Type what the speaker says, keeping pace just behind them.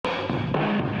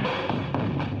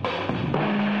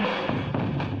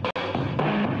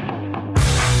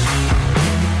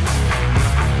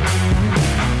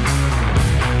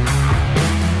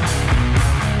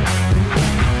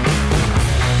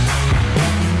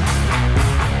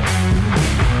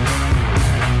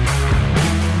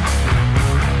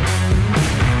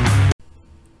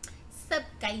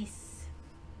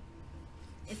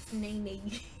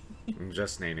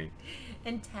just Nene.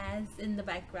 And Taz in the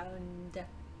background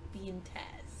being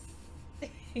Taz.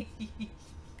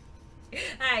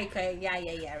 Alright, okay, yeah,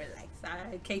 relax.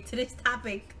 Alright, okay, today's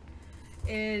topic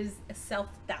is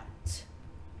self-doubt.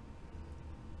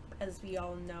 As we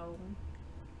all know,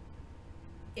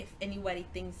 if anybody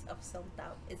thinks of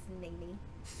self-doubt, it's Nene.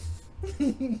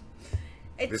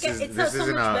 This So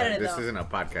much better this though. isn't a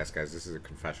podcast, guys. This is a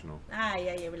confessional.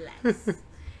 Yeah, relax.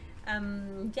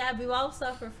 Yeah, we all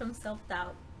suffer from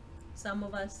self-doubt. Some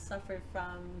of us suffer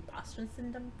from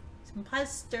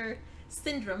imposter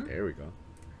syndrome. There we go.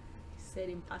 Said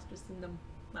imposter syndrome.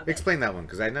 My bad. Explain that one,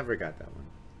 because I never got that one,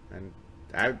 and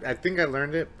I think I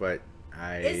learned it, but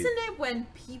Isn't it when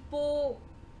people?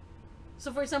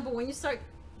 So, for example, when you start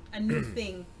a new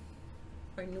thing,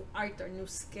 or new art or new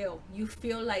skill, you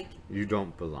feel like you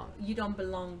don't belong. you don't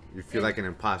belong. You feel like an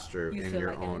imposter You in feel your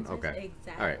like an own. imposter. Okay.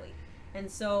 Exactly. All right.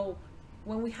 And so,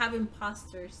 when we have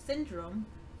imposter syndrome,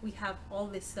 we have all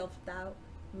this self-doubt,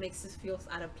 makes us feel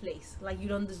out of place, like you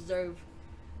don't deserve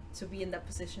to be in that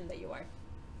position that you are.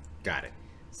 Got it.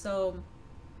 So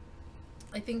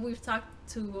I think we've talked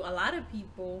to a lot of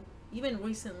people, even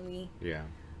recently, Yeah.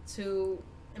 to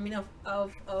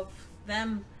of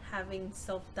them having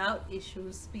self-doubt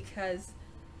issues because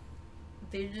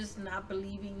they're just not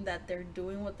believing that they're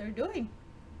doing what they're doing,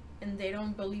 and they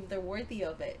don't believe they're worthy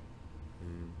of it.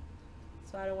 Mm.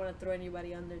 So I don't want to throw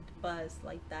anybody under the bus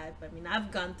like that. But I mean,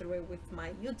 I've gone through it with my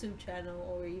YouTube channel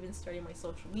or even starting my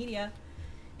social media.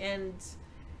 And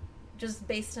just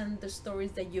based on the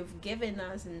stories that you've given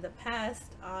us in the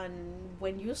past on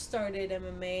when you started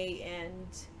MMA and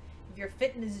your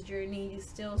fitness journey, you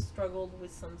still struggled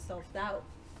with some self-doubt.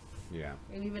 Yeah.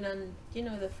 And even on,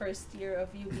 the first year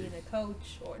of you being a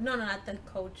coach, or no, not the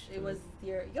coach. It was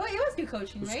it was you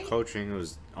coaching, It was right? coaching. It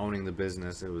was owning the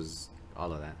business. It was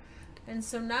all of that. And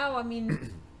so now, I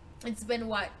mean, it's been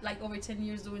like over 10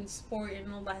 years doing sport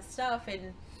and all that stuff.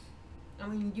 And I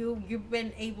mean, you've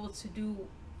been able to do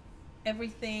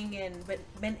everything and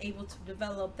been able to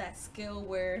develop that skill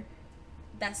where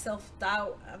that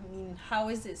self-doubt, I mean, how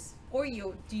is this for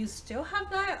you? Do you still have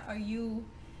that?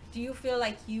 Do you feel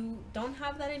like you don't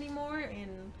have that anymore?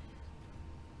 And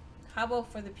how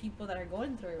about for the people that are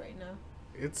going through it right now?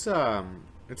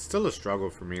 It's still a struggle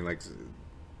for me. Like,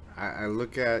 I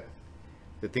look at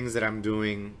the things that I'm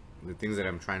doing, the things that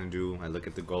I'm trying to do. I look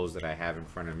at the goals that I have in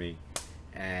front of me,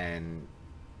 and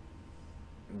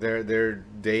there are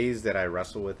days that I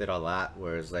wrestle with it a lot,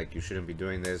 where it's like, you shouldn't be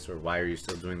doing this, or why are you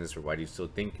still doing this, or why do you still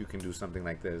think you can do something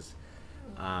like this?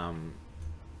 And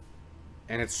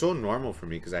it's so normal for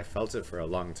me because I felt it for a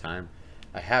long time.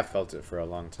 I have felt it for a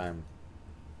long time.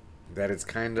 That it's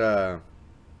kind of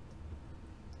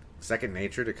second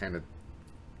nature to kind of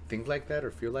think like that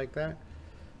or feel like that.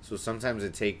 So sometimes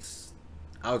it takes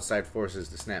outside forces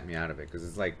to snap me out of it, because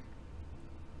it's like,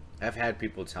 I've had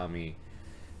people tell me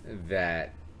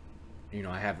that,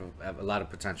 I have a lot of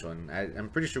potential, and I'm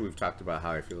pretty sure we've talked about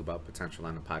how I feel about potential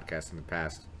on the podcast in the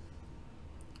past.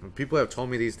 And people have told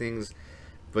me these things,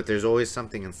 but there's always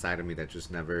something inside of me that just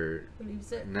never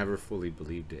Believes it? never fully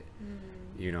believed it.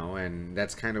 And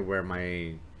that's kind of where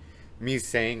me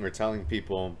saying or telling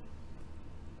people,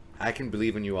 I can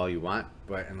believe in you all you want,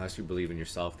 but unless you believe in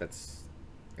yourself,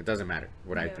 it doesn't matter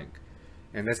what I Yeah. think.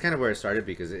 And that's kind of where it started,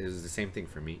 because it was the same thing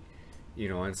for me.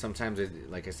 And sometimes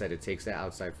like I said, it takes that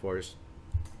outside force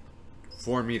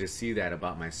for me to see that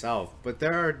about myself. But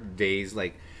there are days,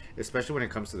 like, especially when it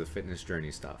comes to the fitness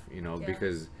journey stuff, Yeah.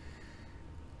 because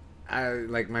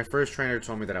my first trainer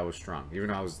told me that I was strong, even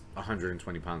though I was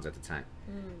 120 pounds at the time.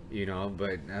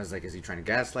 But I was like, is he trying to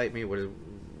gaslight me?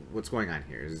 What's going on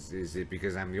here? Is it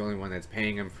because I'm the only one that's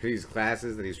paying him for these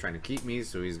classes that he's trying to keep me,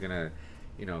 so he's gonna,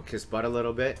 kiss butt a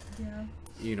little bit?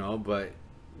 Yeah. But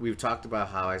we've talked about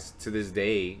how to this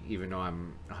day, even though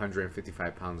I'm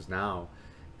 155 pounds now,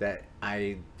 that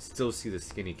I still see the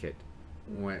skinny kid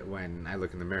when I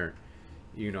look in the mirror,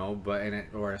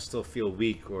 or I still feel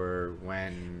weak, or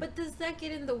when... But does that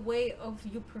get in the way of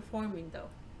you performing, though?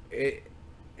 It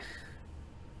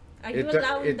Are you it, do-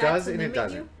 allowing it that does to and it limit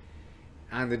doesn't. you?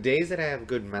 On the days that I have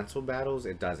good mental battles,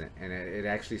 it doesn't, and it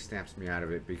actually snaps me out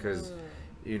of it, because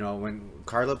when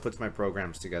Carla puts my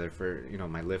programs together for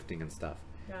my lifting and stuff,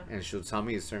 Yeah. and she'll tell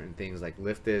me certain things like,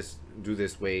 lift this, do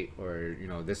this weight, or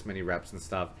this many reps and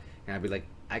stuff, and I'd be like,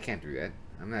 I can't do that.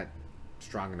 I'm not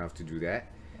strong enough to do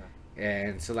that.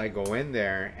 And so I go in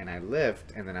there and I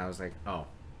lift, and then I was like, oh,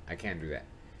 I can't do that.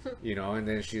 And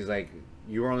then she's like,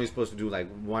 you were only supposed to do like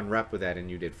 1 rep with that, and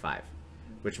you did 5,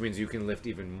 which means you can lift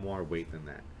even more weight than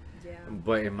that. Yeah.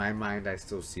 But in my mind, I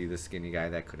still see the skinny guy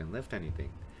that couldn't lift anything.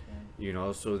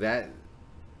 So that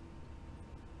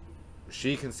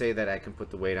she can say that I can put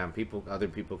the weight on. Other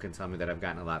people can tell me that I've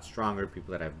gotten a lot stronger.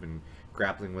 People that I've been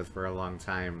grappling with for a long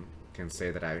time can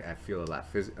say that I feel a lot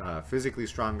physically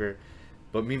stronger,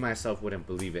 but me myself wouldn't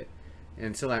believe it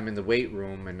until I'm in the weight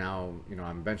room, and now, you know,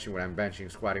 I'm benching what I'm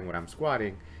benching, squatting what I'm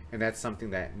squatting, and that's something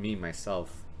that me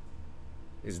myself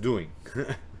is doing.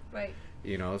 Right.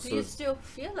 You know, Do you still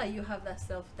feel like you have that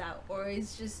self-doubt, or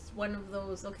is just one of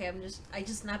those, okay, I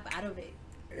just snap out of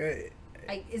it?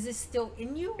 Like, is it still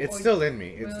in you? It's still in me.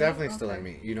 It's Really? definitely still Okay. in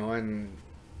me. You know, and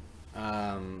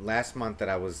last month that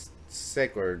I was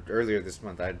sick, or earlier this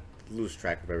month, I lose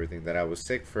track of everything. That I was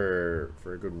sick for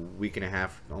a good week and a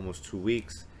half, almost 2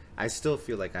 weeks. I still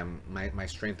feel like my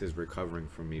strength is recovering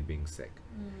from me being sick.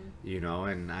 You know,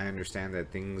 and I understand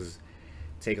that things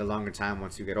take a longer time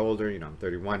once you get older. You know, I'm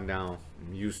 31 now.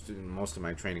 I'm used to, most of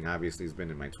my training obviously has been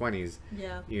in my 20s.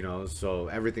 Yeah. You know, so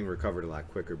everything recovered a lot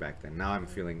quicker back then. Now I'm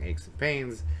feeling aches and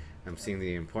pains. I'm seeing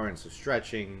the importance of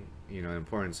stretching, you know,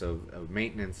 importance of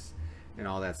maintenance and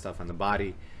all that stuff on the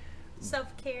body,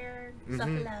 Self-care, Mhm.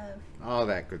 self-love. all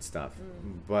that good stuff.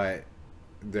 But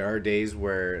there are days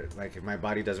where, like, if my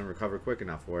body doesn't recover quick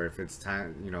enough, or if it's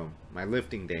time, you know, my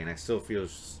lifting day and I still feel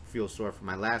sore from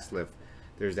my last lift,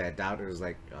 there's that doubt. It was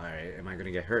like, all right, am I going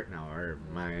to get hurt now? Or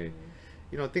my,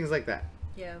 you know, things like that,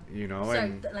 Yeah. you know, Start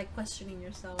and like questioning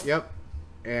yourself. yep.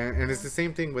 And it's the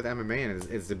same thing with MMA, and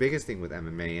it's the biggest thing with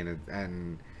MMA,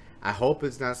 and I hope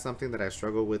it's not something that I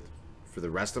struggle with for the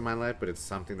rest of my life, but it's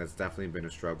something that's definitely been a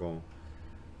struggle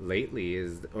lately,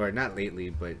 or not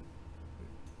lately, but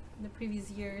The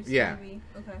previous years. Yeah. Maybe.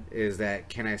 Okay. is that,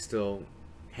 can I still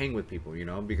hang with people, you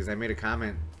know? Because I made a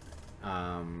comment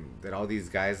that all these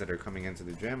guys that are coming into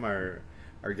the gym are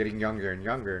getting younger and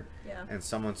younger, Yeah. and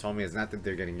someone told me it's not that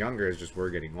they're getting younger, it's just we're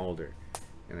getting older.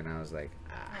 And then I was like,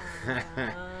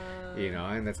 you know,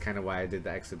 and that's kind of why I did the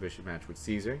exhibition match with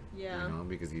Caesar. Yeah. You know,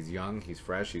 because he's young, he's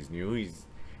fresh, he's new, he's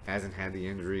hasn't had the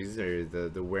injuries or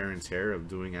the wear and tear of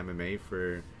doing MMA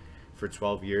for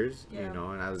 12 years. Yeah. You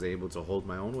know, and I was able to hold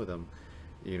my own with him.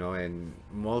 You know, and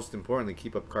most importantly,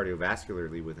 keep up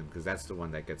cardiovascularly with him, because that's the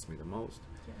one that gets me the most.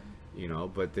 Yeah. You know,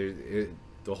 but the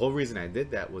whole reason I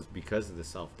did that was because of the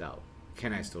self-doubt.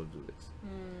 Can I still do this?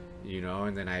 You know,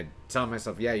 and then I tell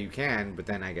myself, yeah, you can, but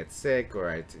then I get sick, or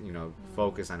I, you know,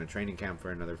 focus on a training camp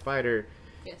for another fighter.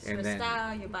 Get And stressed then-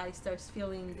 out, your body starts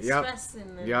feeling Yep. stress,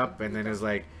 and then And then it's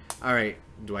like, all right,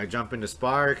 do I jump into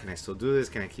spar? Can I still do this?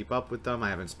 Can I keep up with them? I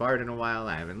haven't sparred in a while.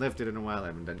 I haven't lifted in a while. I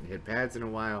haven't hit pads in a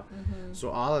while. So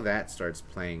all of that starts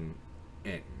playing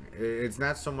in. It's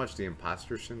not so much the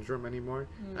imposter syndrome anymore.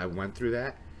 I went through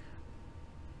that.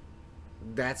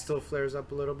 That still flares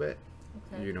up a little bit.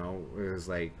 Okay. You know, it was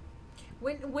like,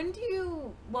 When do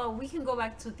you? Well, we can go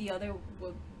back to the other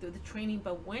the training,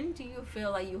 but when do you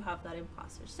feel like you have that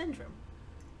imposter syndrome?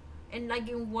 And like,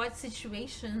 in what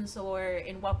situations or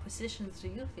in what positions do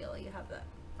you feel like you have that?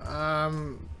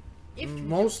 If you do.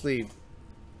 mostly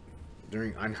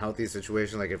during unhealthy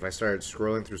situations, like if I start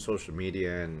scrolling through social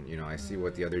media and, you know, I see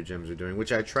what the other gyms are doing,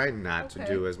 which I try not to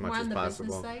Okay. do as much More on as the business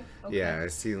possible. side? Okay. Yeah, I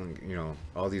see, you know,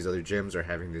 all these other gyms are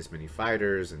having this many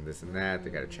fighters and this and that. They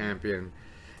got a champion.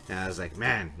 And I was like,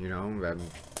 man, you know,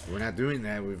 we're not doing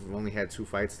that. We've only had 2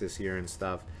 fights this year and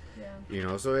stuff. Yeah. You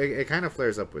know, so it kind of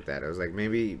flares up with that. I was like,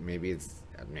 maybe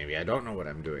I don't know what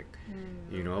I'm doing.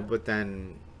 You know, but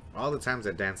then all the times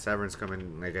that Dan Severn's come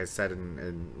in, like I said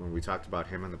in when we talked about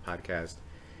him on the podcast,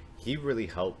 he really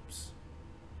helps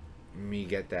me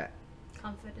get that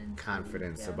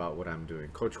confidence Yeah. about what I'm doing.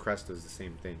 Coach Crest does the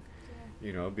same thing, Yeah.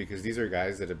 you know, because these are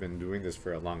guys that have been doing this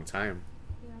for a long time,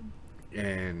 Yeah.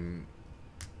 and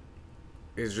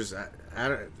it's just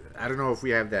I don't know if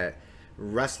we have that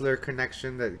wrestler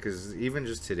connection, that because even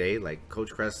just today, like,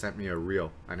 Coach Crest sent me a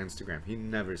reel on Instagram. He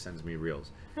never sends me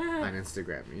reels on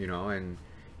Instagram, you know, and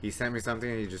he sent me something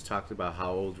and he just talked about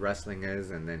how old wrestling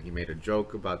is, and then he made a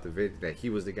joke about that he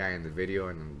was the guy in the video,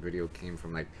 and the video came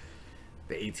from like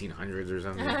the 1800s or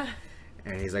something.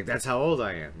 And he's like, that's how old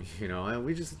I am, you know, and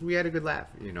we had a good laugh,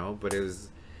 you know, but it was,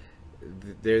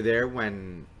 they're there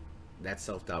when that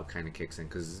self-doubt kind of kicks in,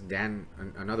 because Dan,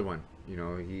 another one, you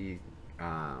know, he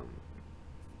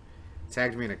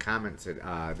tagged me in a comment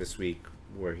this week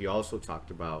where he also talked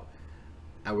about,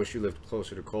 I wish you lived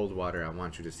closer to Coldwater. I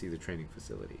want you to see the training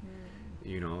facility.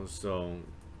 You know, so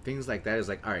things like that is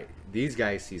like, all right, these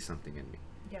guys see something in me.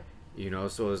 Yeah. You know,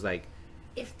 so it's like,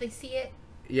 If they see it,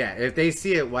 yeah, if they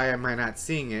see it, why am I not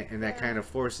seeing it? And that Yeah. kind of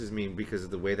forces me, because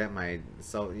of the way that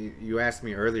you asked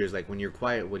me earlier, is like, when you're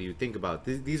quiet, what do you think about?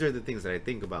 These are the things that I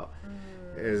think about.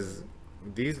 Is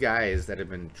these guys that have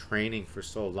been training for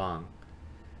so long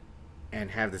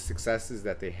and have the successes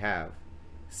that they have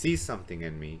see something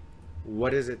in me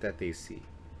what is it that they see?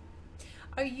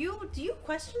 Do you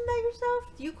question that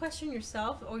yourself? Do you question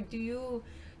yourself, or do you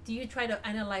try to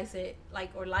analyze it,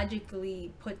 like, or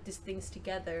logically put these things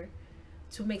together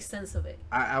to make sense of it?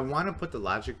 I want to put the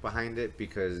logic behind it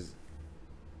because,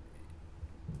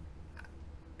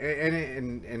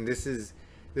 and this is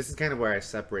kind of where I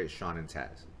separate Sean and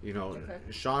Taz. You know, Okay.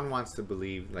 Sean wants to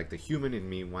believe, like the human in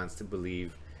me wants to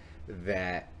believe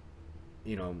that,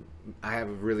 you know, I have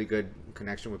a really good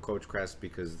connection with Coach Crest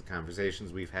because of the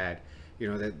conversations we've had.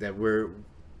 You know, that we're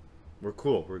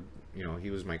cool. You know, he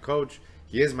was my coach.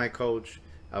 He is my coach.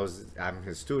 I'm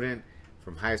his student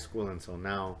from high school until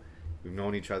now. We've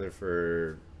known each other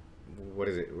for, what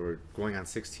is it? We're going on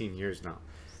 16 years now.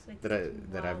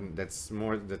 Wow. That's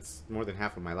more than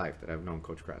half of my life that I've known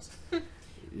Coach Crest.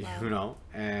 You Wow. know,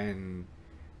 and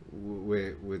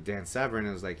with Dan Severn,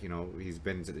 it was like, you know, he's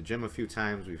been to the gym a few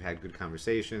times. We've had good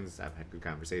conversations. I've had good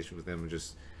conversations with him,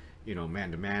 just, you know, man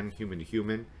to man, human to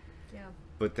human. Yeah.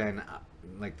 But then,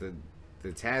 like the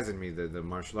Taz in me, the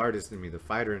martial artist in me, the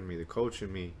fighter in me, the coach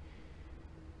in me,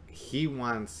 he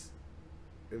wants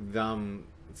them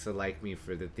to like me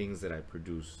for the things that I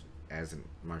produce as a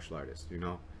martial artist. You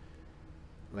know,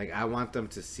 like I want them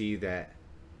to see that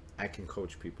I can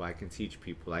coach people, I can teach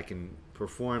people, I can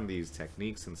perform these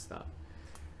techniques and stuff.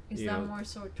 Is You that know, more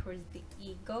so towards the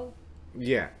ego?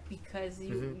 yeah, Because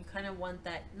hmm you kind of want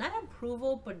that, not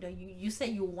approval, but you say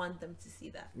you want them to see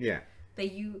that. yeah.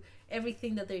 That you,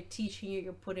 everything that they're teaching you,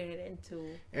 you're putting it into.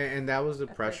 And that was the A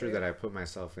pressure career. that I put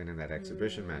myself in that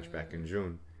exhibition match back in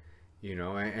June. You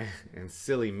know, and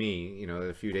silly me, you know,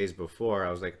 a few days before,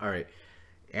 I was like, all right,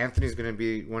 Anthony's going to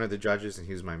be one of the judges, and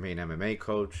he's my main MMA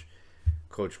coach.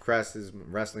 Coach Crest is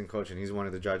wrestling coach, and he's one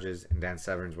of the judges, and Dan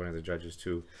Severn's one of the judges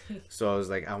too. So I was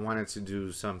like, I wanted to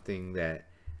do something that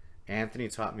Anthony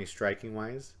taught me striking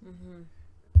wise,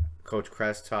 Coach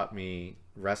Crest taught me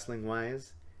wrestling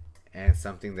wise, and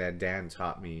something that Dan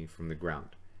taught me from the ground.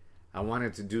 I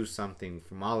wanted to do something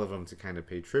from all of them to kind of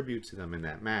pay tribute to them in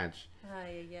that match.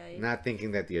 Ay, ay, ay. Not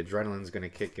thinking that the adrenaline's going to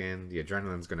kick in, the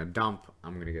adrenaline's going to dump,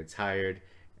 I'm going to get tired,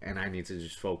 and I need to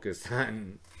just focus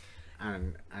on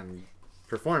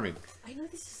performing. I know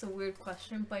this is a weird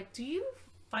question, but do you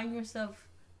find yourself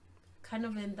kind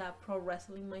of in that pro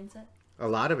wrestling mindset? A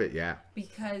lot of it, yeah.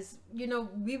 Because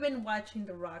we've been watching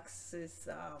The Rock's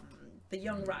the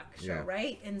Young Rock show, Yeah.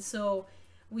 right? And so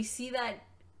we see that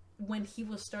when he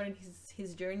was starting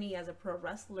his journey as a pro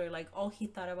wrestler, like all he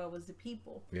thought about was the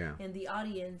people Yeah. and the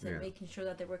audience and Yeah. making sure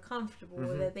that they were comfortable,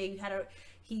 or that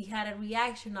he had a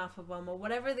reaction off of them, or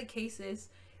whatever the case is.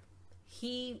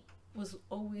 He was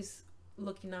always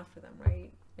looking out for them,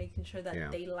 right? Making sure that Yeah.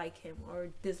 they like him or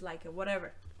dislike him,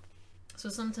 whatever. So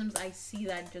sometimes I see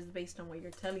that just based on what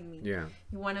you're telling me. Yeah.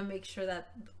 You want to make sure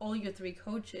that all your three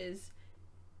coaches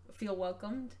feel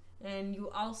welcomed, and you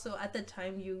also, at the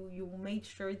time, you made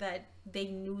sure that they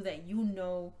knew that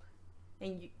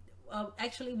and you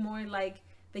actually more like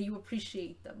that you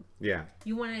appreciate them. Yeah.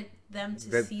 You wanted them to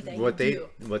That see that what you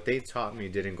do. what they taught me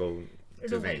didn't go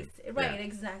to Right, vain. right, Yeah.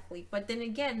 exactly. But then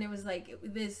again, it was like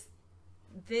this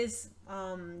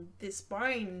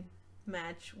sparring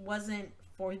match wasn't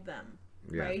for them,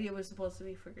 Yeah. right? It was supposed to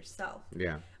be for yourself.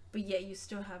 Yeah. But yet you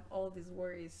still have all these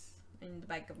worries in the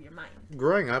back of your mind.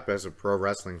 Growing up as a pro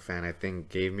wrestling fan, I think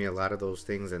gave me a lot of those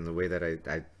things, and the way that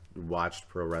I watched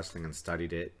pro wrestling and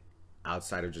studied it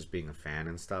outside of just being a fan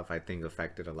and stuff, I think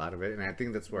affected a lot of it. And I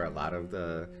think that's where a lot of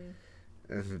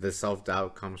the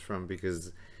self-doubt comes from,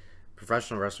 because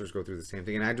professional wrestlers go through the same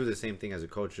thing, and I do the same thing as a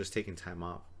coach, just taking time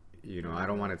off. You know, I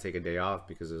don't want to take a day off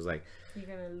because it's like, You're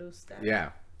gonna lose that.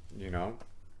 yeah, you know.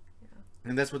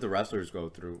 And that's what the wrestlers go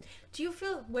through. Do you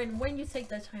feel when you take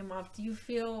that time off, do you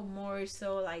feel more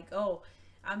so like, oh,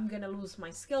 I'm gonna lose my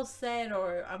skill set,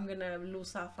 or I'm gonna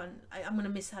I'm gonna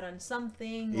miss out on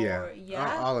something, Yeah, or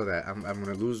yeah? all of that. I'm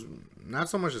gonna lose not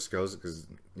so much the skills, because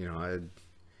you know,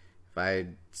 if I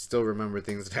still remember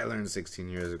things that I learned 16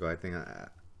 years ago, I think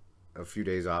a few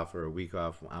days off or a week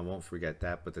off, I won't forget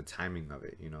that. But the timing of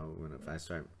it, you know, if I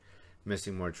start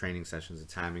missing more training sessions, the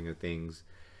timing of things,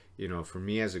 you know, for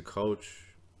me as a coach,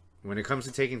 when it comes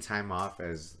to taking time off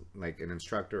as like an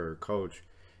instructor or coach,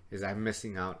 is I'm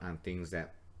missing out on things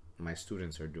that my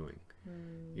students are doing.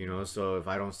 You know, so if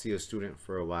I don't see a student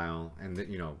for a while, and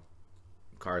you know,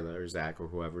 Carla or Zach or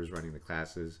whoever is running the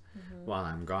classes, while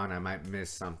I'm gone, I might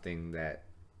miss something that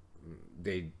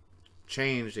they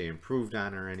changed, they improved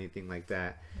on, or anything like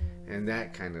that. And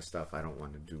that kind of stuff I don't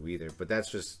want to do either. But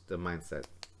that's just the mindset,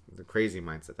 the crazy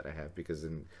mindset that I have, because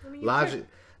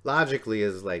logically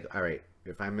is like, all right,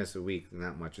 if I miss a week, then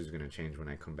not much is going to change when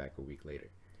I come back a week later.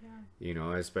 Yeah. You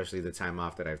know, especially the time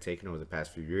off that I've taken over the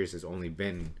past few years has only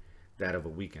been that of a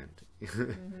weekend.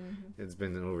 It's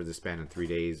been over the span of 3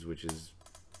 days, which is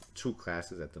 2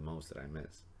 classes at the most that I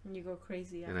miss. And you go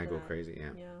crazy. And I go crazy,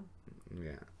 yeah. Yeah.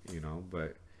 Yeah, you know,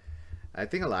 but I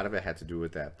think a lot of it had to do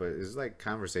with that. But it's like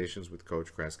conversations with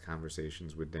Coach Crest,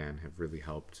 conversations with Dan have really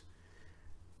helped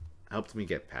me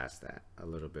get past that a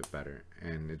little bit better.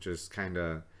 And it just kind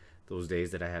of, those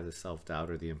days that I have the self-doubt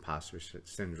or the imposter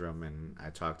syndrome, and I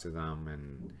talk to them,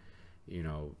 and you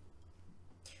know,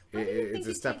 it's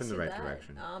a step in the right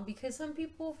direction. Because some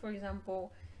people, for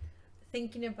example,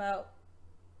 thinking about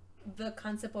the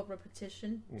concept of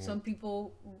repetition, some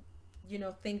people, you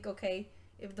know, think, okay,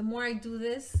 if the more I do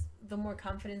this, the more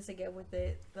confidence I get with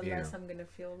it, the less I'm gonna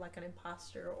feel like an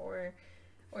imposter or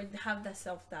have that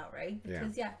self-doubt, right?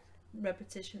 Because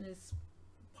repetition is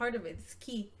part of it, it's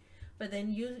key. But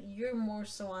then you're more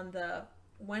so on the,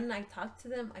 when I talk to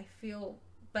them, I feel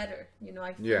better, you know,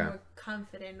 I feel more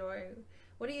confident. Or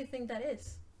what do you think that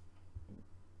is?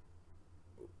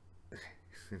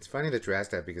 It's funny that you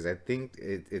asked that, because I think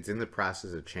it's in the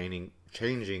process of changing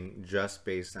just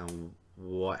based on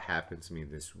what happened to me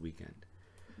this weekend.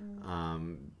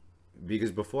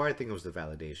 Because before, I think it was the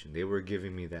validation. They were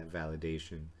giving me that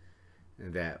validation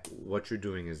that what you're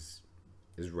doing is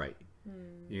right.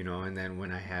 You know, and then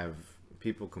when I have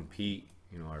people compete,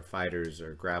 you know, our fighters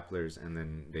or grapplers, and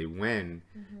then they win,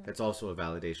 that's also a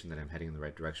validation that I'm heading in the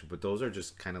right direction. But those are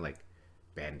just kind of like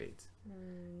band-aids,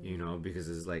 you know, because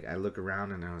it's like I look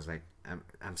around and I was like,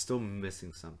 I'm still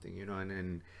missing something, you know.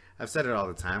 And I've said it all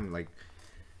the time, like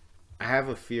I have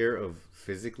a fear of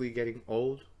physically getting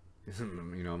old.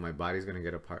 You know, my body's gonna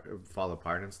fall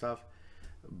apart and stuff,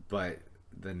 but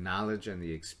the knowledge and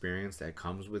the experience that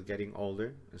comes with getting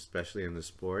older, especially in the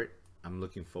sport, I'm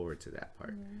looking forward to that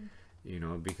part. You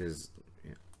know, because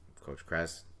Coach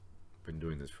Crest been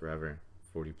doing this forever,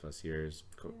 40 plus years.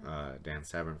 Dan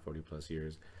Severn, 40 plus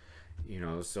years. You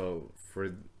know, so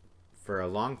for a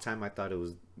long time I thought it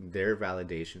was their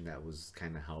validation that was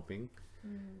kind of helping.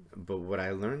 But what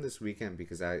I learned this weekend,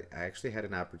 because I actually had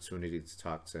an opportunity to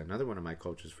talk to another one of my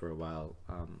coaches for a while,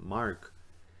 Mark,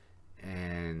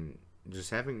 and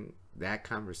just having that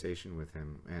conversation with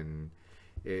him, and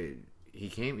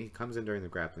he comes in during the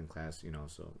grappling class, you know,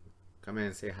 so come in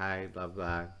and say hi, blah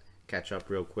blah, catch up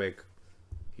real quick.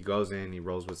 He goes in, he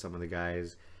rolls with some of the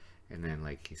guys, and then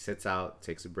like he sits out,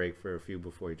 takes a break for a few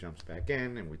before he jumps back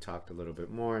in, and we talked a little bit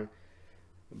more.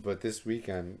 But this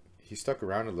weekend he stuck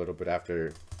around a little bit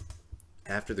after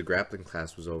the grappling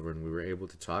class was over, and we were able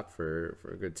to talk for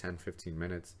a good 10-15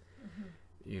 minutes.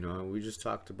 You know, we just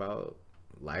talked about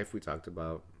life. We talked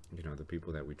about, you know, the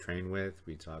people that we train with.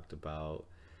 We talked about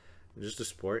just the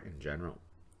sport in general,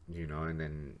 you know. And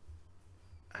then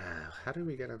how did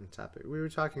we get on the topic? We were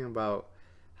talking about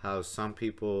how some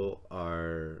people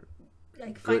are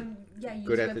like good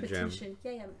at repetition. The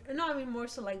gym. No, I mean more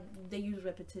so like they use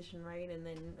repetition, right? And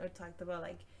then I talked about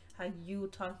like how you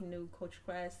talking to Coach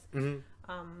Crest, and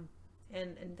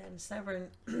then Severn.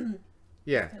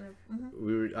 Yeah, kind of,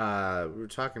 we were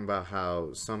talking about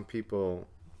how some people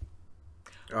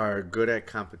are good at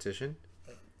competition.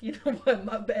 You know what?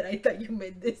 My bad. I thought you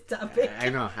meant this topic. I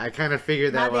know. I kind of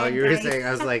figured that while you were saying. I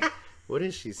was like, "What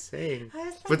is she saying?"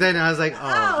 But then I was like, "Oh,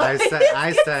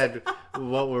 I said,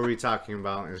 what were we talking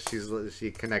about?" And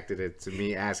she connected it to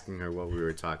me asking her what we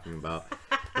were talking about.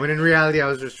 When in reality, I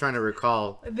was just trying to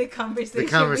recall the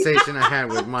conversation I had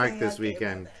with Mark this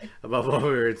weekend about what we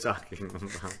were talking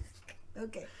about.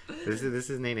 Okay. This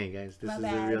is Nene, guys. This is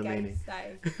the real Nene.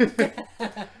 Sorry.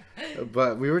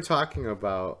 But we were talking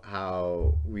about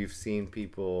how we've seen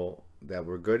people that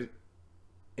were good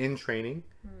in training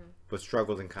but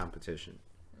struggled in competition.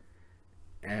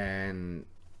 And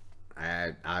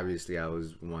I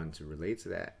was one to relate to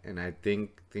that. And I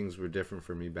think things were different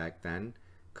for me back then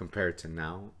compared to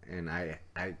now. And I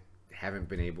haven't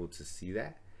been able to see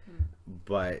that.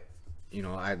 But, you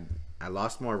know, I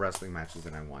lost more wrestling matches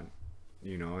than I won.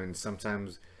 You know, and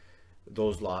sometimes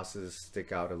those losses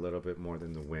stick out a little bit more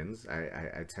than the wins.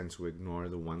 I tend to ignore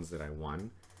the ones that I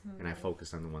won, and I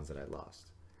focus on the ones that I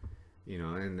lost. You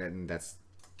know, and then that's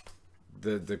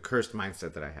the cursed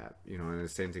mindset that I have. You know, and the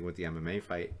same thing with the MMA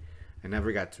fight. I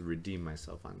never got to redeem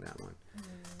myself on that one.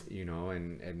 You know,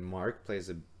 and Mark plays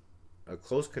a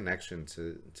close connection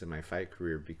to my fight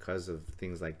career because of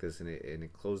things like this, and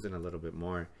it closed in a little bit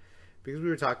more because we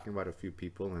were talking about a few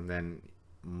people, and then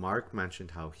Mark mentioned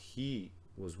how he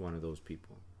was one of those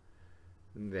people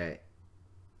that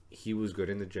he was good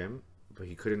in the gym, but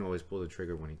he couldn't always pull the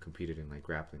trigger when he competed in like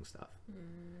grappling stuff.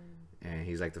 And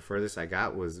he's like, the furthest I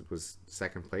got was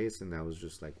second place, and that was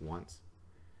just like once.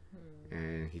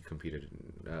 and he competed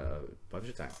a bunch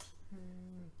of times.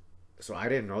 So I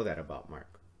didn't know that about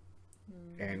Mark,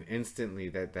 and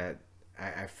instantly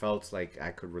I felt like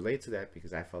I could relate to that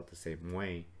because I felt the same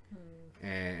way.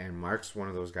 And Mark's one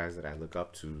of those guys that I look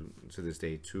up to this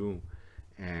day too,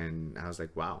 and I was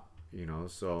like, wow,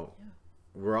 So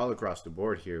we're all across the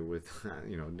board here with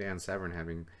Dan Severn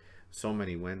having so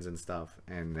many wins and stuff,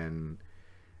 and then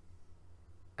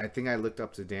I think I looked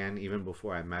up to Dan even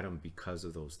before I met him because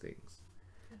of those things,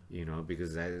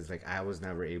 because it's like I was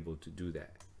never able to do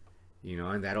that,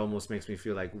 and that almost makes me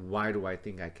feel like, why do I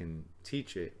think I can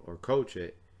teach it or coach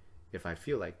it if I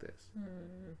feel like this?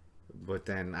 But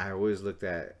then I always looked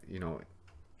at,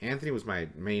 Anthony was my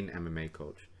main MMA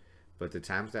coach, but the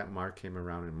times that Mark came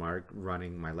around and Mark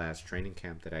running my last training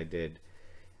camp that I did,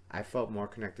 I felt more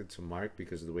connected to Mark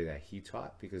because of the way that he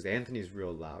taught, because Anthony's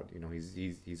real loud,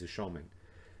 he's a showman,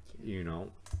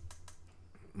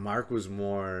 Mark was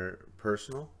more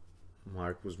personal.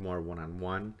 Mark was more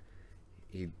one-on-one.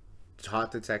 He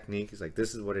taught the technique. He's like,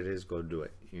 this is what it is, go do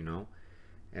it, and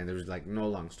there was like no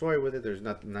long story with it. There's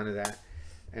none of that.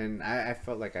 And I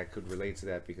felt like I could relate to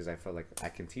that because I felt like I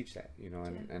can teach that,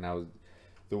 and I was,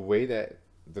 the way that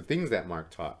the things that Mark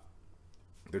taught,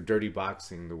 the dirty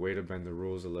boxing, the way to bend the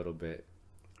rules a little bit,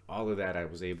 all of that I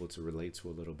was able to relate to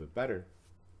a little bit better.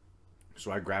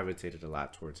 So I gravitated a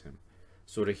lot towards him.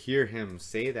 So to hear him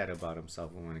say that about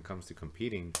himself when it comes to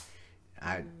competing,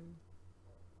 I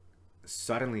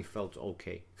suddenly felt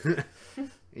okay.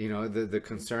 The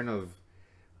concern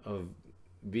of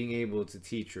being able to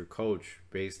teach or coach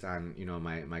based on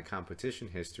my competition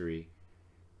history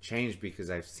changed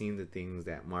because I've seen the things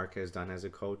that Mark has done as a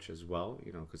coach as well,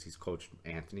 because he's coached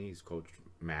Anthony, he's coached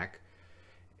Mac,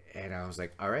 and I was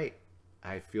like, all right,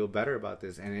 I feel better about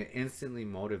this, and it instantly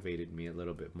motivated me a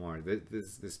little bit more.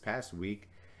 This past week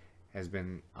has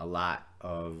been a lot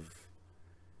of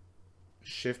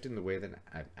shift in the way that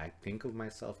I think of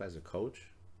myself as a coach.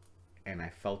 And I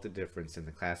felt the difference in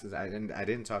the classes. I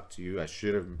didn't talk to you. I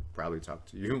should have probably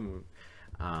talked to you,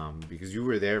 because you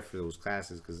were there for those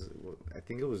classes. Because I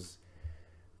think it was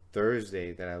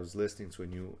Thursday that I was listening to a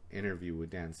new interview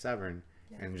with Dan Severn,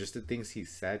 and just the things he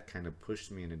said kind of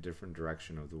pushed me in a different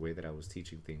direction of the way that I was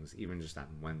teaching things, even just on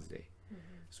Wednesday.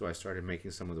 So I started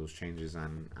making some of those changes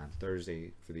on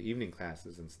Thursday for the evening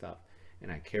classes and stuff,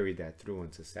 and I carried that through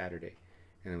into Saturday.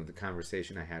 And then with the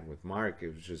conversation I had with Mark,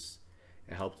 it was just,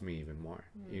 it helped me even more,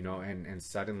 and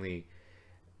suddenly,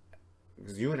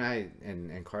 because you and I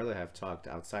and Carla have talked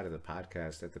outside of the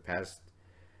podcast at the past,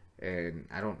 and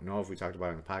I don't know if we talked about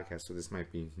it on the podcast, so this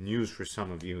might be news for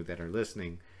some of you that are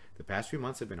listening. The past few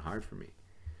months have been hard for me.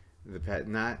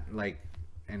 Not like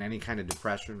in any kind of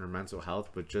depression or mental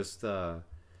health, but just I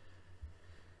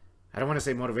don't want to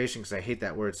say motivation because I hate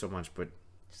that word so much, but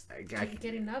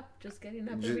getting up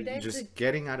every day. Just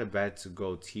getting out of bed to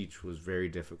go teach was very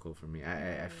difficult for me.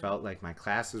 I felt like my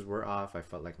classes were off. I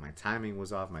felt like my timing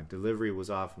was off. My delivery was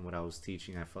off from what I was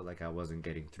teaching. I felt like I wasn't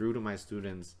getting through to my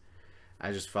students.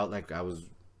 I just felt like I was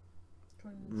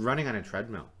running on a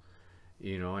treadmill,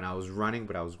 and I was running,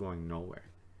 but I was going nowhere.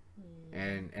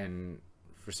 And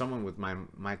for someone with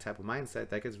my type of mindset,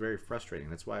 that gets very frustrating.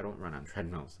 That's why I don't run on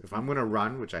treadmills. If I'm going to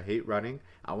run, which I hate running,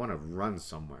 I want to run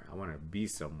somewhere. I want to be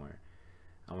somewhere.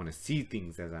 I want to see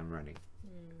things as I'm running.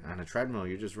 On a treadmill,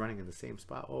 you're just running in the same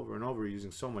spot over and over,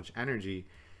 using so much energy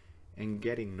and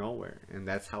getting nowhere. And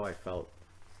that's how I felt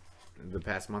the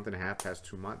past month and a half, past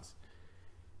 2 months.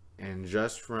 And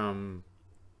just from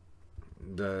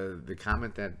the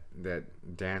comment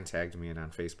that Dan tagged me in on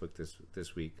Facebook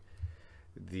this week,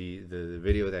 the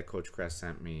video that Coach Kress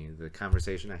sent me, the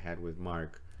conversation I had with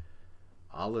Mark,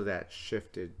 all of that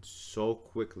shifted so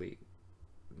quickly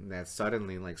that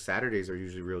suddenly, like, Saturdays are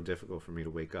usually real difficult for me to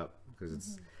wake up because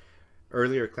it's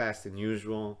earlier class than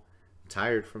usual,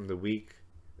 tired from the week.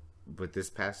 But this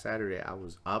past Saturday I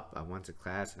was up, I went to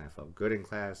class, and I felt good in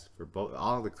class for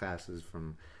all the classes,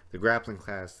 from the grappling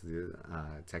class to the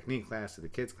technique class to the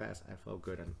kids class. I felt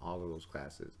good in all of those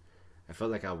classes. I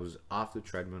felt like I was off the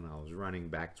treadmill and I was running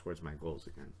back towards my goals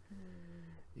again.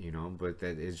 But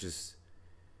that is just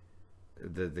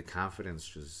the confidence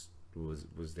just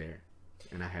was there,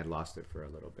 and I had lost it for a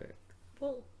little bit.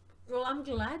 Well, I'm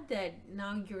glad that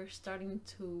now you're starting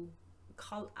to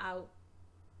call out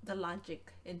the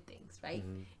logic in things, right?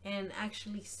 And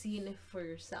actually seeing it for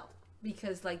yourself,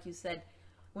 because like you said,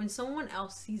 when someone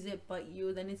else sees it but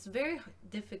you, then it's very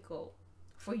difficult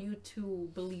for you to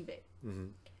believe it.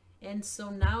 And so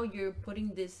now you're putting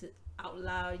this out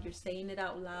loud, you're saying it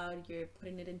out loud, you're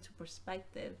putting it into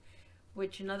perspective,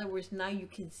 which, in other words, now you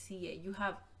can see it. You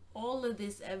have all of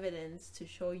this evidence to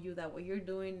show you that what you're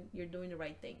doing the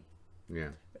right thing. Yeah.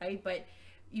 right? But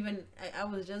even I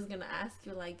was just gonna ask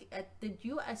you, like, did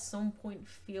you at some point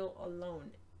feel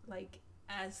alone, like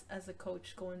as a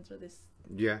coach going through this?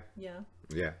 Yeah. Yeah.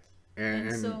 Yeah. And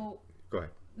And so go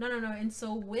ahead. no. And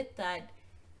so with that,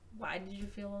 why did you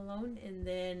feel alone? And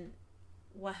then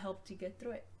what helped you get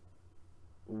through it?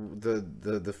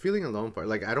 The feeling alone part,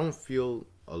 like I don't feel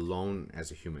alone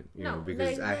as a human, No,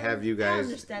 because like, I have you I guys,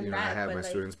 understand I that, have but, my like,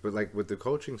 students, but like with the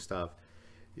coaching stuff,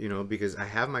 because I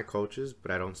have my coaches,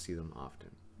 but I don't see them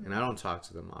often, and I don't talk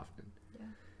to them often,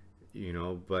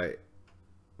 yeah. But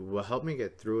what helped me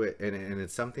get through it, and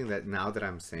it's something that now that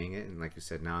I'm saying it, and like you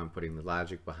said, now I'm putting the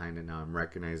logic behind it, now I'm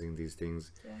recognizing these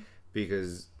things, Yeah.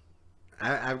 because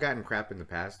I've gotten crap in the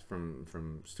past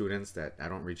from students that I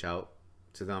don't reach out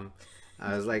to them.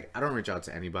 I was like, I don't reach out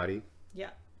to anybody. Yeah.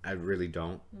 I really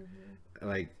don't. Mm-hmm.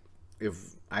 Like, if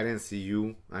I didn't see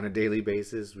you on a daily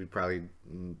basis, we probably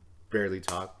barely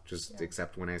talk, just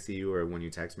except when I see you or when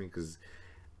you text me, because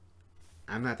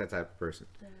I'm not that type of person.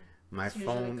 Yeah. My It's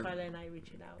phone, usually Carla and I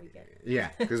reaching out. We get. yeah,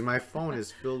 because my phone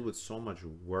is filled with so much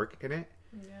work in it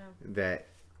Yeah. that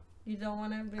You don't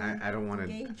want to really I don't want to.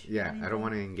 engage. Yeah, I don't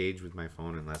want to engage with my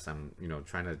phone unless I'm,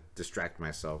 trying to distract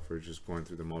myself or just going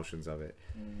through the motions of it,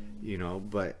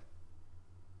 But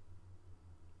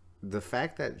the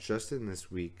fact that just in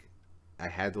this week, I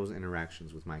had those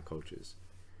interactions with my coaches,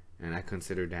 and I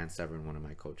consider Dan Severn one of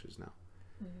my coaches now.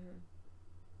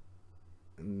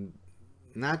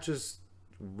 Not just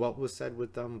what was said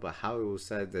with them, but how it was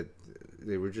said, that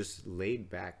they were just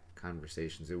laid back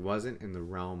conversations. It wasn't in the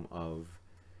realm of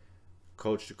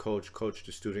coach to coach, coach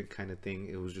to student kind of thing.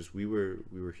 It was just we were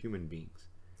human beings.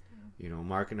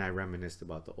 Mark and I reminisced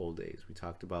about the old days. We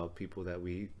talked about people that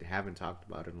we haven't talked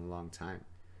about in a long time,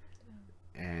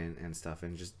 and stuff,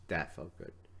 and just that felt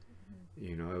good.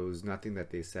 It was nothing that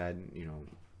they said.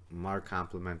 Mark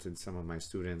complimented some of my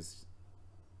students.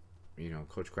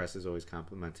 Coach Kress has always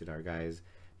complimented our guys.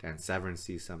 Dan Severn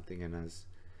sees something in us.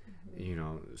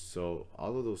 So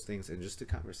all of those things, and just the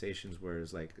conversations where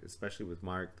it's like, especially with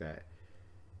Mark, that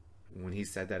when he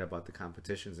said that about the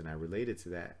competitions, and I related to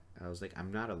that, I was like,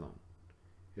 I'm not alone.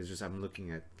 It's just I'm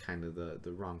looking at kind of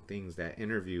the wrong things. That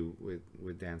interview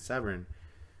with Dan Severn,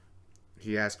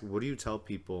 he asked, what do you tell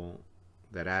people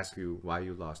that ask you why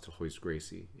you lost to Royce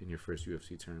Gracie in your first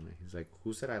UFC tournament? He's like,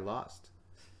 who said I lost?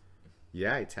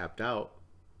 Yeah, I tapped out,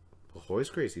 but Royce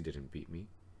Gracie didn't beat me.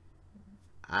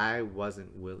 I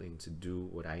wasn't willing to do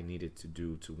what I needed to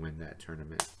do to win that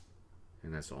tournament,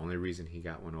 and that's the only reason he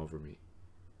got one over me.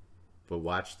 But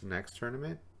watch the next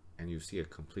tournament, and you see a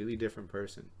completely different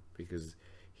person, because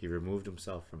he removed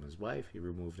himself from his wife, he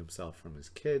removed himself from his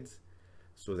kids,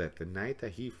 so that the night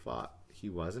that he fought, he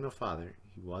wasn't a father,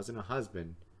 he wasn't a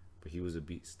husband, but he was a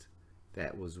beast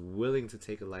that was willing to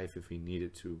take a life if he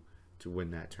needed to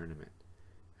win that tournament.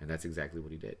 And that's exactly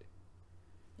what he did.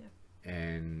 Yeah.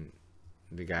 And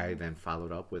the guy then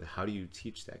followed up with, how do you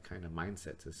teach that kind of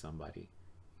mindset to somebody?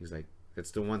 He's like,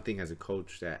 that's the one thing as a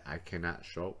coach that I cannot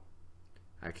show.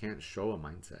 I can't show a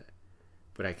mindset,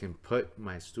 but I can put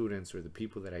my students or the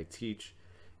people that I teach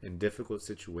in difficult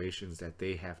situations that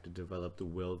they have to develop the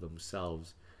will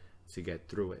themselves to get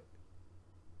through it.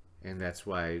 And that's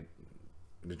why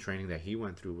the training that he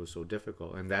went through was so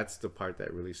difficult. And that's the part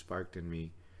that really sparked in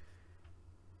me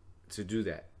to do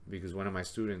that, because one of my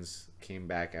students came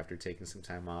back after taking some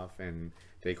time off, and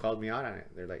they called me out on it.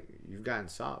 They're like, you've gotten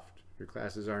soft. Your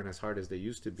classes aren't as hard as they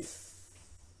used to be.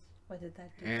 What did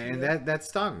that do? And that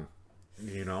stung,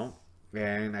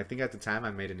 and I think at the time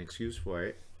I made an excuse for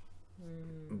it.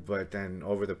 But then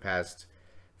over the past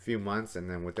few months, and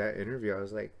then with that interview, I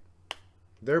was like,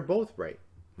 they're both right.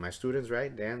 My student's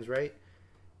right, Dan's right.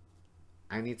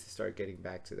 I need to start getting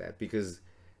back to that, because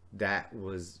that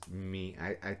was me.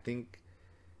 I think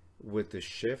with the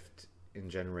shift in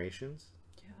generations,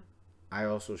 I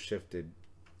also shifted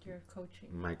your coaching,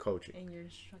 my coaching, and your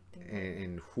instructing,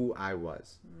 and who I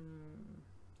was.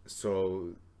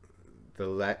 So the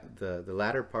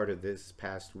latter part of this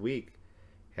past week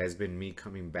has been me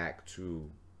coming back to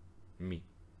me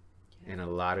in a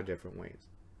lot of different ways,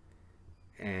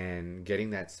 and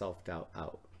getting that self-doubt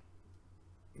out,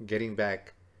 getting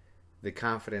back the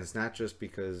confidence, not just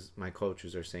because my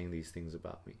coaches are saying these things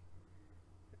about me,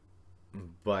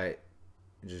 but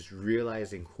just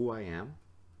realizing who I am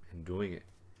and doing it.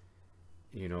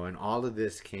 And all of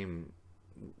this came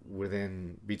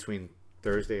between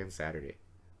Thursday and Saturday.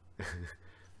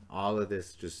 All of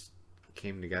this just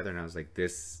came together, and I was like,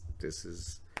 this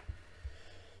is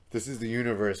the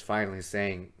universe finally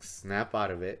saying, snap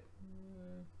out of it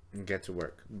and get to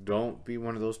work. Don't be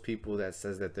one of those people that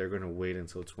says that they're going to wait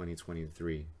until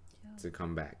 2023 to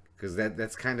come back, because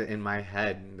that's kind of in my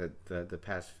head that the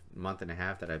past month and a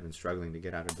half that I've been struggling to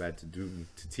get out of bed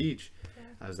to teach. Yeah.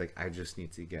 I was like, I just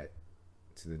need to get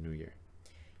to the new year.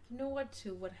 You know what?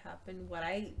 Too, what happened?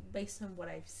 Based on what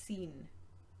I've seen.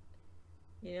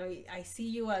 You know, I see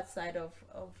you outside of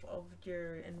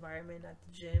your environment at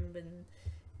the gym and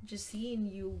just seeing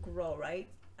you grow, right?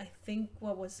 I think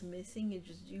what was missing is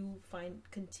just you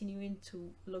continuing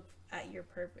to look at your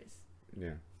purpose.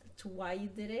 Yeah. To why you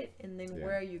did it, and then Yeah.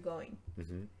 where are you going?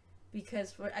 Mm-hmm.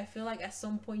 Because I feel like at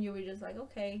some point you were just like,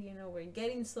 okay, you know, we're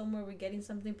getting somewhere, we're getting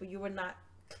something, but you were not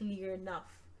clear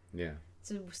enough Yeah.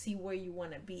 to see where you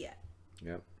want to be at.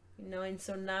 Yep. You know, and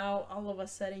so now all of a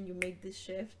sudden you make this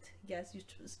shift. Yes, you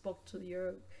spoke to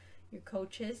your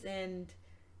coaches and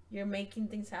you're making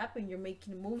things happen. You're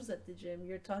making moves at the gym.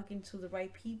 You're talking to the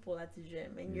right people at the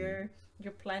gym, and you're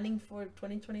planning for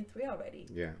 2023 already.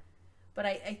 Yeah. But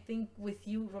I think with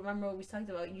you, remember what we talked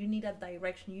about, you need a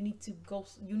direction. You need to go,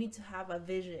 you need to have a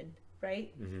vision,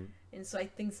 right? Mm-hmm. And so I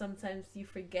think sometimes you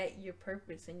forget your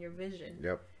purpose and your vision.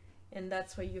 Yep. And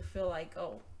that's where you feel like,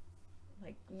 oh,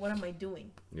 like, what am I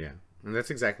doing? Yeah. And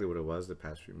that's exactly what it was the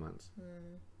past few months.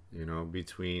 You know,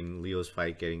 between Leo's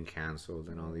fight getting canceled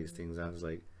and all these things, I was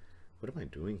like, what am I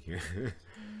doing here?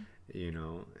 You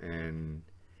know, and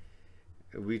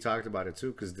we talked about it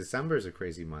too, because December is a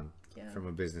crazy month. Yeah. From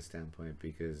a business standpoint,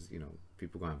 because you know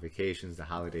people go on vacations, the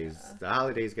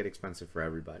holidays get expensive for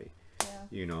everybody. Yeah.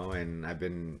 You know, and I've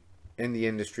been in the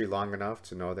industry long enough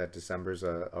to know that December's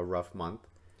a rough month.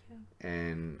 Yeah.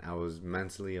 And I was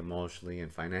mentally, emotionally,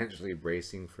 and financially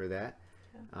bracing for that.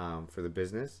 Yeah. For the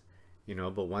business, you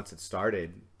know. But once it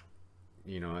started,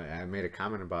 you know, I made a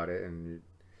comment about it, and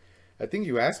I think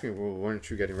you asked me, well, weren't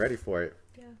you getting ready for it?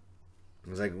 Yeah. It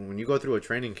was like when you go through a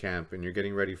training camp and you're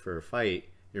getting ready for a fight,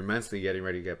 you're mentally getting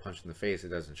ready to get punched in the face. It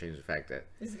doesn't change the fact that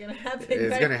it's gonna happen.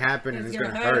 It's gonna happen, and it's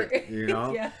gonna hurt. You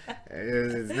know, Yeah.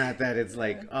 It's not that it's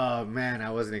like, oh man,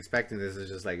 I wasn't expecting this. It's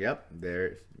just like, yep,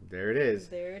 there it is.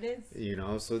 There it is. You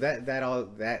know, so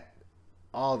that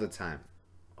all the time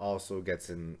also gets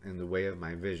in the way of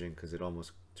my vision, because it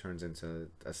almost turns into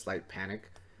a slight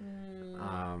panic.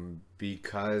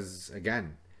 Because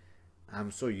again,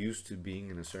 I'm so used to being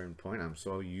in a certain point. I'm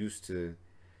so used to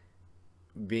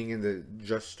being in the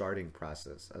just starting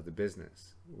process of the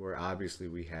business, where obviously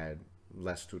we had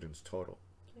less students total.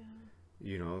 Yeah.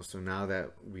 You know, so now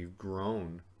that we've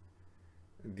grown,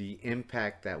 the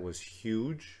impact that was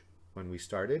huge when we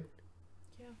started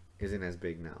isn't as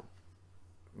big now.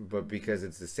 But because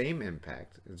it's the same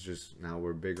impact, it's just now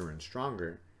we're bigger and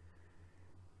stronger,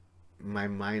 my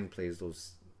mind plays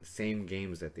those same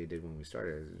games that they did when we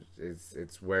started.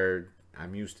 It's where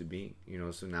I'm used to being, you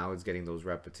know. So now it's getting those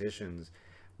repetitions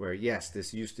where, yes,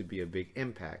 this used to be a big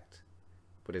impact,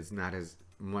 but it's not as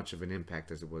much of an impact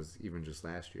as it was even just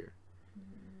last year.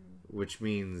 Which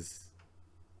means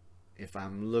if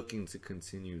I'm looking to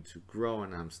continue to grow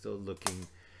and I'm still looking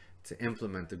to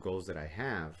implement the goals that I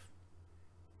have,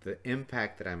 the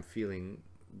impact that I'm feeling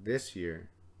this year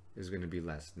is going to be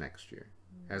less next year,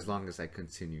 as long as I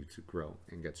continue to grow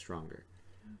and get stronger.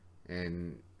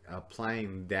 And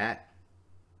applying that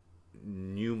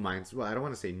new mindset, well, I don't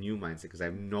want to say new mindset, because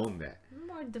I've known that.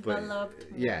 More developed.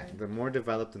 Yeah, the more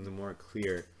developed and the more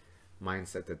clear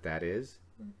mindset that is,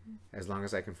 as long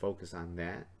as I can focus on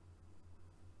that,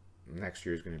 next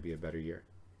year is going to be a better year.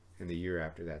 And the year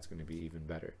after that's going to be even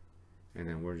better. And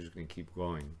then we're just going to keep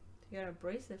going. You got to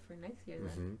brace it for next year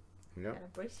then. Yep. You got to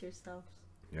brace yourself.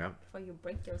 Yep. Before you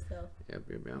break yourself. Yep.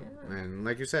 And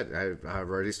like you said, I've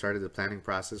already started the planning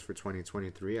process for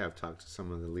 2023. I've talked to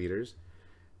some of the leaders.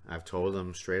 I've told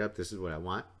them straight up, this is what I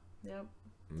want. Yep.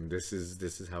 This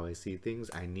is how I see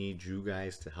things. I need you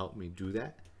guys to help me do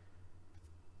that.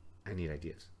 I need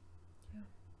ideas.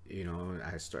 Yeah. You know,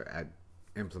 I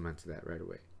implemented that right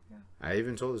away. Yeah. I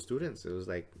even told the students, it was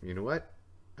like, you know what?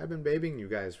 I've been babying you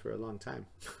guys for a long time.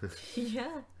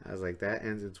 Yeah. I was like, that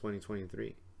ends in 2023.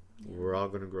 Yeah. We're all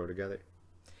going to grow together.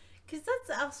 Because that's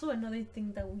also another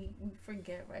thing that we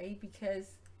forget, right? Because,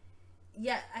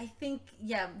 I think,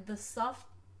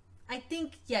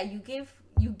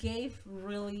 you gave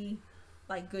really,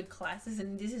 like, good classes.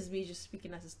 And this is me just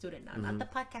speaking as a student now, not the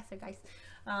podcaster, guys.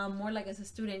 More like as a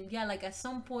student. Yeah, like, at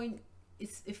some point,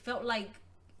 it felt like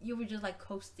you were just, like,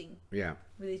 coasting. Yeah.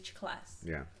 With each class.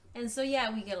 Yeah. And so,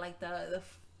 we get, like, the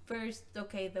first, the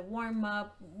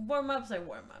warm-ups are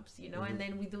warm-ups, you know, and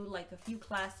then we do, like, a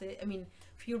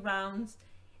few rounds,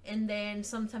 and then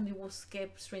sometimes we will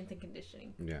skip strength and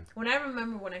conditioning. Yeah. When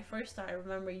I first started, I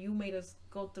remember you made us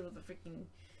go through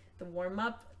the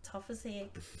warm-up, tough as heck,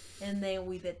 and then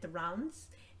we did the rounds,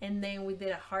 and then we did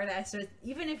a hard exercise,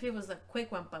 even if it was a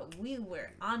quick one, but we were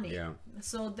on it. Yeah.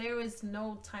 So there was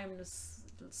no time to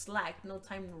slack, no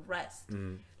time to rest.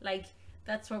 Like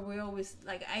that's where we always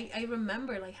like. I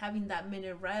remember like having that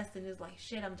minute rest, and it's like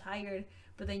shit, I'm tired.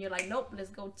 But then you're like, nope, let's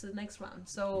go to the next round.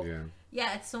 So yeah,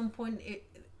 at some point,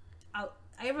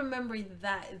 I remember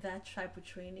that type of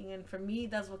training, and for me,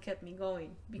 that's what kept me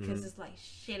going because it's like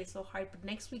shit, it's so hard. But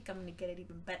next week, I'm gonna get it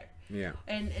even better. Yeah.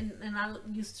 And I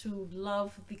used to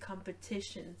love the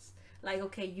competitions. Like,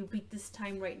 okay, you beat this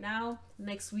time right now.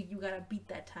 Next week, you gotta beat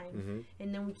that time,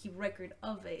 and then we keep record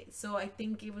of it. So I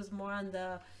think it was more on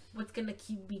the what's gonna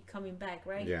keep me coming back,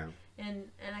 right? Yeah. And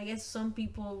I guess some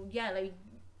people, like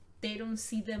they don't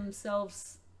see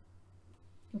themselves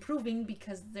improving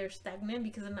because they're stagnant,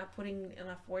 because they're not putting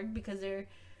enough work, because they're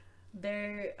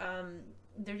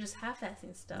just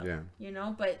half-assing stuff. Yeah. You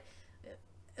know, but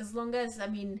as long as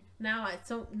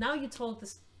now you told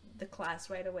the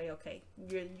class right away, okay,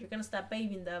 you're gonna stop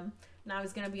babying them. Now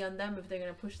it's gonna be on them if they're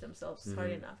gonna push themselves hard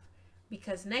enough,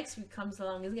 because next week comes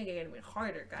along, it's gonna get even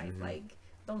harder, guys. Like,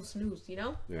 don't snooze, you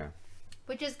know. Yeah.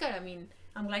 Which is good. I mean,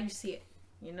 I'm glad you see it.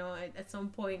 You know, at some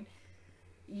point,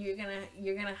 you're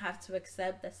gonna have to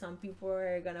accept that some people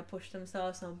are gonna push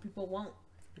themselves, some people won't.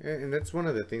 And that's one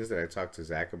of the things that I talked to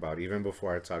Zach about, even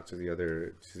before I talked to the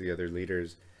other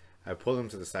leaders. I pulled him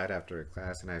to the side after a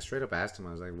class, and I straight up asked him,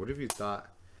 I was like, what have you thought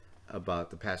about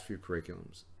the past few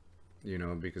curriculums? You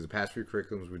know, because the past few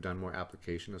curriculums, we've done more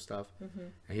application of stuff.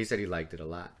 And he said he liked it a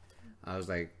lot. I was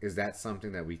like, is that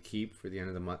something that we keep for the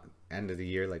end of the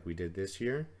year like we did this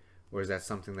year? Or is that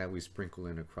something that we sprinkle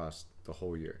in across the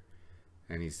whole year?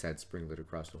 And he said sprinkle it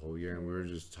across the whole year. And we were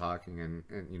just talking, and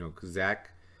you know, because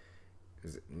Zach,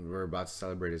 we're about to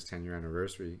celebrate his 10-year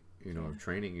anniversary, you know, of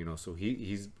training, you know, so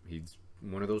he's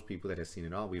one of those people that has seen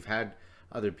it all. We've had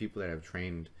other people that have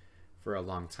trained for a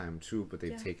long time too, but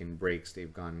they've taken breaks,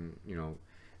 they've gone, you know,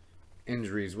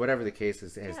 injuries, whatever the case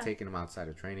is, has taken them outside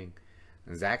of training.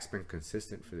 And Zach's been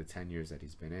consistent for the 10 years that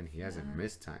he's been in. He hasn't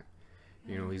missed time.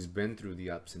 You know, he's been through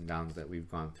the ups and downs that we've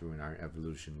gone through in our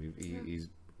evolution. He's,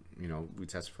 you know, we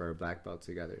tested for our black belt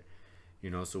together.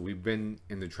 You know, so we've been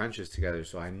in the trenches together.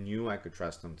 So I knew I could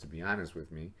trust him, to be honest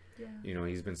with me. Yeah. You know,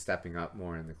 he's been stepping up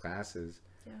more in the classes.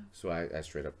 Yeah. So I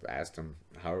straight up asked him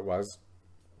how it was.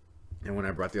 And when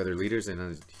I brought the other leaders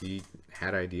in, he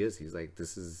had ideas. He's like,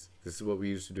 this is what we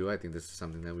used to do. I think this is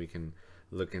something that we can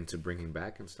look into bringing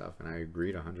back and stuff. And I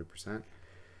agreed 100%.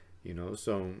 You know,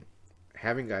 so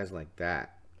having guys like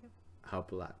that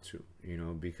help a lot too, you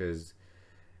know, because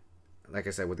like I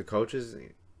said, with the coaches,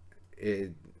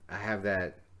 I have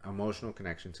that emotional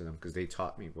connection to them because they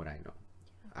taught me what I know.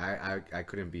 I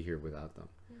couldn't be here without them.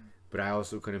 But I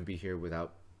also couldn't be here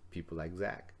without people like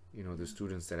Zach, you know, the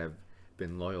students that have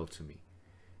been loyal to me,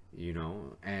 you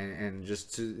know, and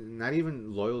just to not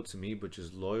even loyal to me, but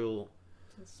just loyal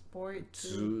to sport,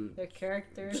 to their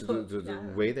character, to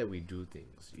the way that we do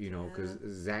things, you know, because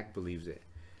Zach believes it.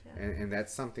 And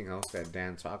that's something else that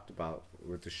Dan talked about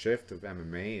with the shift of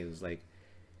MMA is like,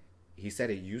 he said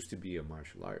it used to be a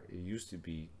martial art. It used to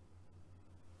be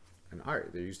an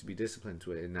art. There used to be discipline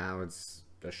to it. And now it's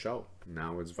a show.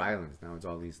 Now it's violence. Now it's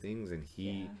all these things. And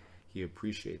he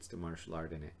appreciates the martial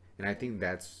art in it. And I think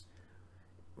that's,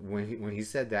 when he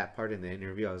said that part in the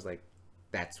interview, I was like,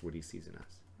 that's what he sees in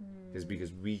us. Is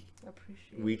because we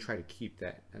try to keep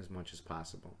that as much as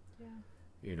possible. Yeah.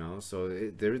 You know, so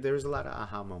there was a lot of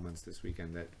aha moments this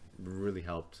weekend that really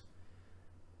helped.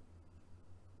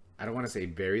 I don't want to say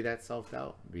bury that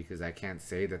self-doubt, because I can't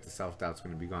say that the self-doubt's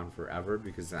going to be gone forever,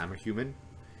 because I'm a human.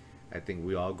 I think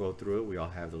we all go through it. We all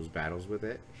have those battles with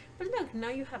it. But look, now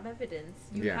you have evidence.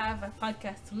 You have a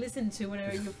podcast to listen to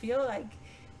whenever you feel like,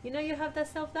 you know, you have that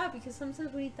self-doubt, because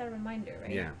sometimes we need that reminder, right?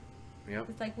 Yeah. Yep.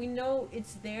 It's like we know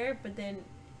it's there, but then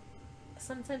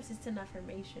sometimes it's an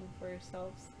affirmation for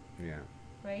yourselves. Yeah.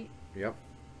 Right? Yep.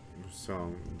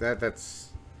 So that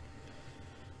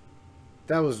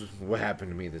was what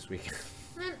happened to me this weekend.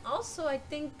 And also, I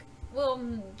think, well,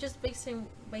 just basing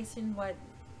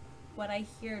what I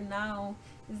hear now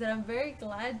is that I'm very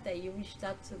glad that you reached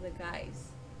out to the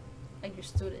guys, like your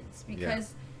students,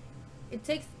 because it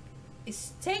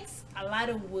takes a lot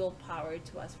of willpower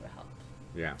to ask for help.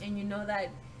 Yeah. And you know that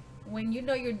when you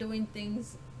know you're doing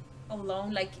things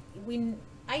alone, like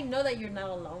I know that you're not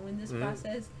alone in this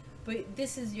process, but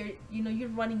this is you're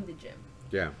running the gym.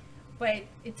 Yeah. But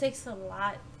it takes a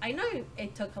lot. I know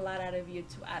it took a lot out of you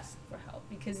to ask for help,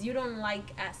 because you don't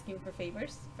like asking for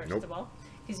favors, first of all,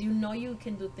 because you know you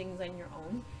can do things on your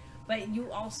own, but you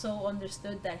also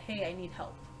understood that, hey, I need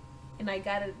help. And I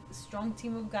got a strong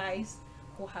team of guys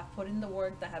who have put in the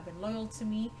work, that have been loyal to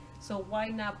me, So why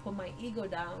not put my ego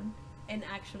down and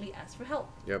actually ask for help?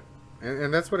 Yep.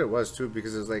 And that's what it was too,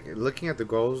 because it's like looking at the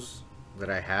goals that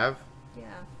I have, Yeah.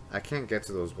 I can't get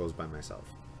to those goals by myself.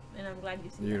 And I'm glad you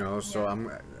see You that. know, so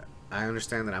Yeah. I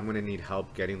understand that I'm gonna need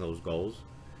help getting those goals.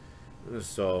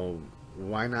 So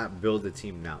why not build a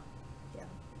team now? Yeah.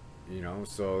 You know,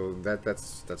 so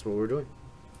that's what we're doing.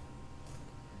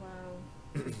 Wow.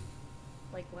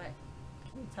 Like what?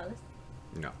 Can you tell us?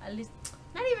 No. At least,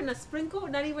 not even a sprinkle,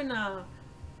 not even a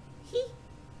he.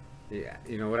 Yeah.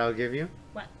 You know what I'll give you?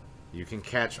 What? You can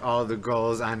catch all the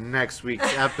goals on next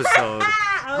week's episode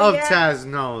Oh, of yeah? Taz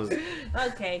Knows.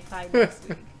 Okay, fine. Next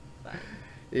week. Fine.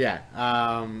 Yeah.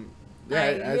 Yeah.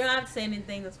 Alright, you don't have to say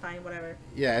anything. That's fine. Whatever.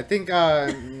 Yeah, I think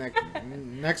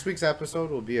next week's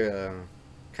episode will be a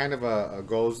kind of a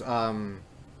goals.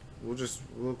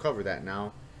 We'll cover that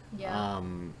now. Yeah.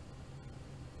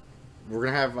 We're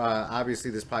gonna have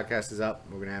obviously this podcast is up.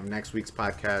 We're gonna have next week's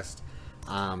podcast,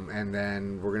 and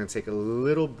then we're gonna take a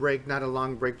little break, not a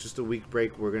long break, just a week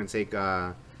break. We're gonna take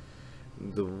the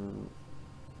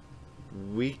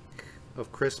week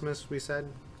of Christmas. We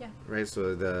said. Yeah. Right.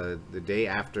 So the day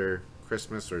after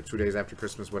Christmas or 2 days after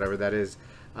Christmas, whatever that is,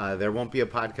 there won't be a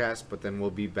podcast, but then we'll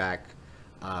be back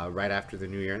right after the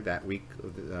New Year. That week,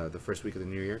 of the first week of the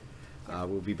New Year,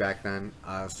 we'll be back then.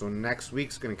 So next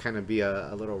week's going to kind of be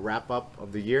a little wrap up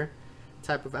of the year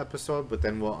type of episode, but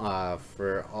then we'll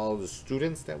for all the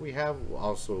students that we have, we'll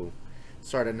also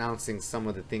start announcing some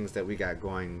of the things that we got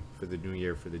going for the new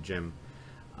year for the gym.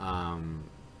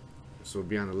 So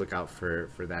be on the lookout for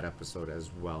that episode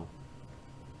as well.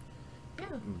 Yeah.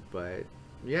 But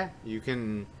yeah, you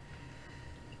can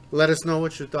let us know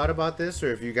what you thought about this,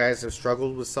 or if you guys have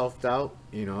struggled with self-doubt.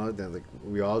 You know, that like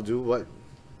we all do. What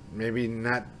maybe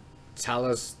not tell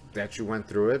us that you went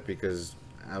through it, because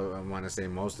I want to say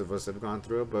most of us have gone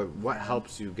through it. But what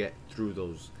helps you get through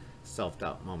those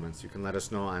self-doubt moments? You can let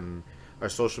us know on our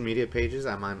social media pages.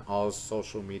 I'm on all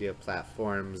social media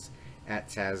platforms at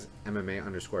Taz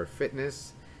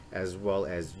MMA_fitness, as well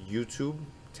as YouTube,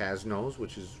 Taz Knows,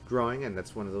 which is growing, and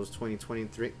that's one of those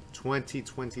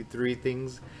 2023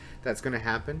 things that's going to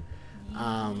happen.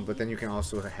 But then you can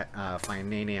also find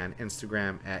Nene on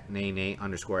Instagram at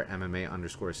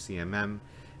Nene_MMA_CMM,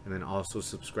 and then also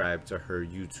subscribe to her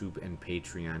YouTube and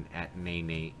Patreon at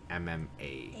Nene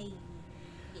MMA.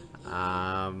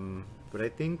 But I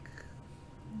think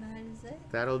That is it.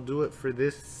 that'll do it for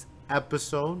this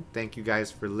episode. Thank you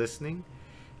guys for listening,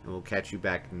 and we'll catch you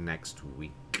back next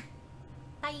week.